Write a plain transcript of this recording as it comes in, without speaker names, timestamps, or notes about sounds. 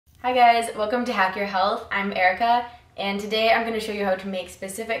Hi guys, welcome to Hack Your Health. I'm Erica, and today I'm going to show you how to make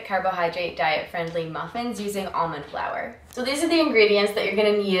specific carbohydrate diet-friendly muffins using almond flour. So these are the ingredients that you're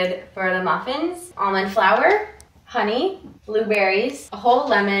going to need for the muffins. Almond flour, honey, blueberries, a whole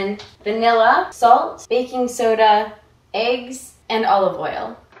lemon, vanilla, salt, baking soda, eggs, and olive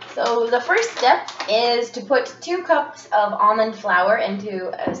oil. So the first step is to put 2 cups of almond flour into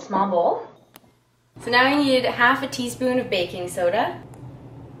a small bowl. So now you need half a teaspoon of baking soda,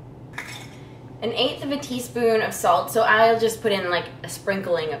 1/8 of a teaspoon of salt, so I'll just put in like a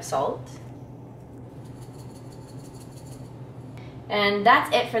sprinkling of salt. And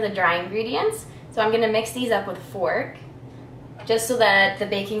that's it for the dry ingredients. So I'm going to mix these up with a fork, just so that the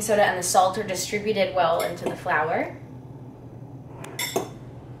baking soda and the salt are distributed well into the flour.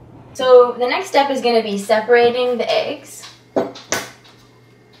 So the next step is going to be separating the eggs.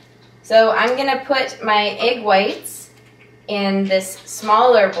 So I'm going to put my egg whites in this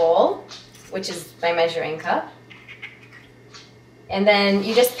smaller bowl, which is my measuring cup. And then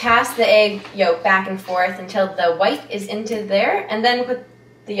you just pass the egg yolk back and forth until the white is into there, and then put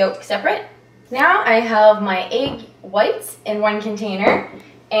the yolk separate. Now I have my egg whites in one container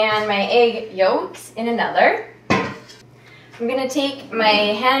and my egg yolks in another. I'm gonna take my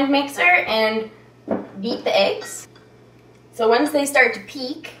hand mixer and beat the eggs. So once they start to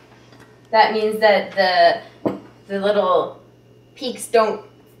peak, that means that the little peaks don't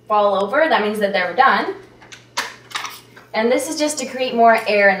fall over. That means that they're done. And this is just to create more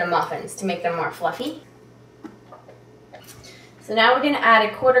air in the muffins to make them more fluffy. So now we're going to add a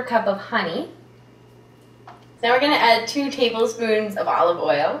 1/4 cup of honey. So now we're going to add 2 tablespoons of olive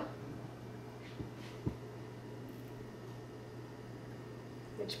oil,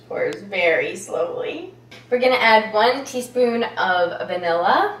 which pours very slowly. We're going to add 1 teaspoon of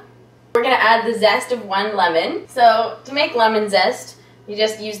vanilla. We're going to add the zest of 1 lemon. So to make lemon zest, you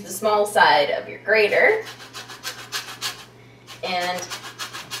just use the small side of your grater and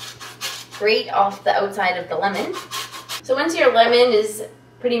grate off the outside of the lemon. So once your lemon is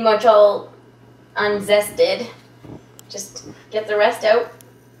pretty much all unzested, just get the rest out.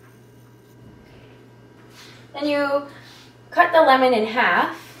 Then you cut the lemon in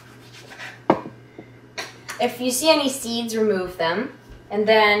half. If you see any seeds, remove them, and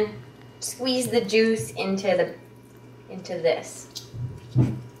then squeeze the juice into this.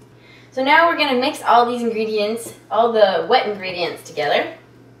 So now we're going to mix all these ingredients, all the wet ingredients together.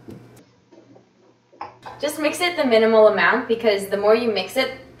 Just mix it the minimal amount, because the more you mix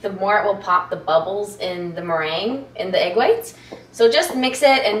it, the more it will pop the bubbles in the meringue, in the egg whites. So just mix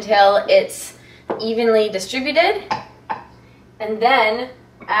it until it's evenly distributed, and then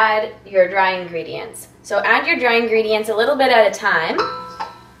add your dry ingredients. So add your dry ingredients a little bit at a time.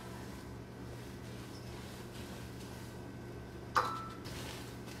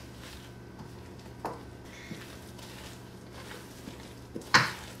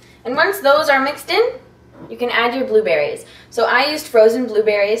 And once those are mixed in, you can add your blueberries. So I used frozen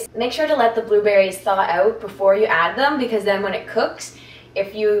blueberries. Make sure to let the blueberries thaw out before you add them, because then when it cooks,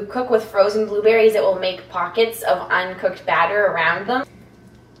 if you cook with frozen blueberries, it will make pockets of uncooked batter around them.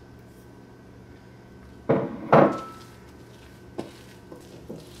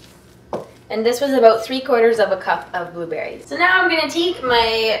 And this was about 3/4 of a cup of blueberries. So now I'm going to take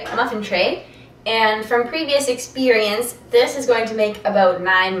my muffin tray, and from previous experience, this is going to make about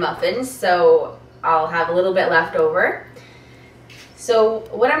 9 muffins, so I'll have a little bit left over. So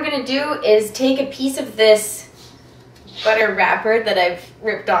what I'm going to do is take a piece of this butter wrapper that I've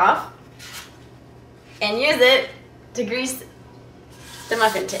ripped off and use it to grease the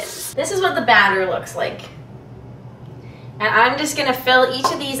muffin tins. This is what the batter looks like. And I'm just going to fill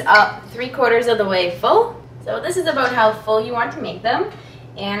each of these up 3/4 of the way full. So this is about how full you want to make them.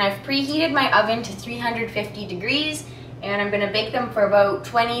 And I've preheated my oven to 350 degrees, and I'm going to bake them for about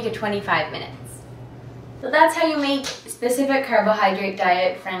 20 to 25 minutes. So that's how you make specific carbohydrate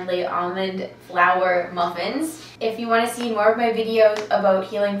diet-friendly almond flour muffins. If you want to see more of my videos about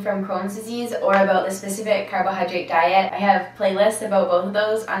healing from Crohn's disease or about the specific carbohydrate diet, I have playlists about both of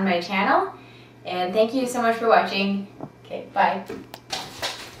those on my channel. And thank you so much for watching. Okay, bye.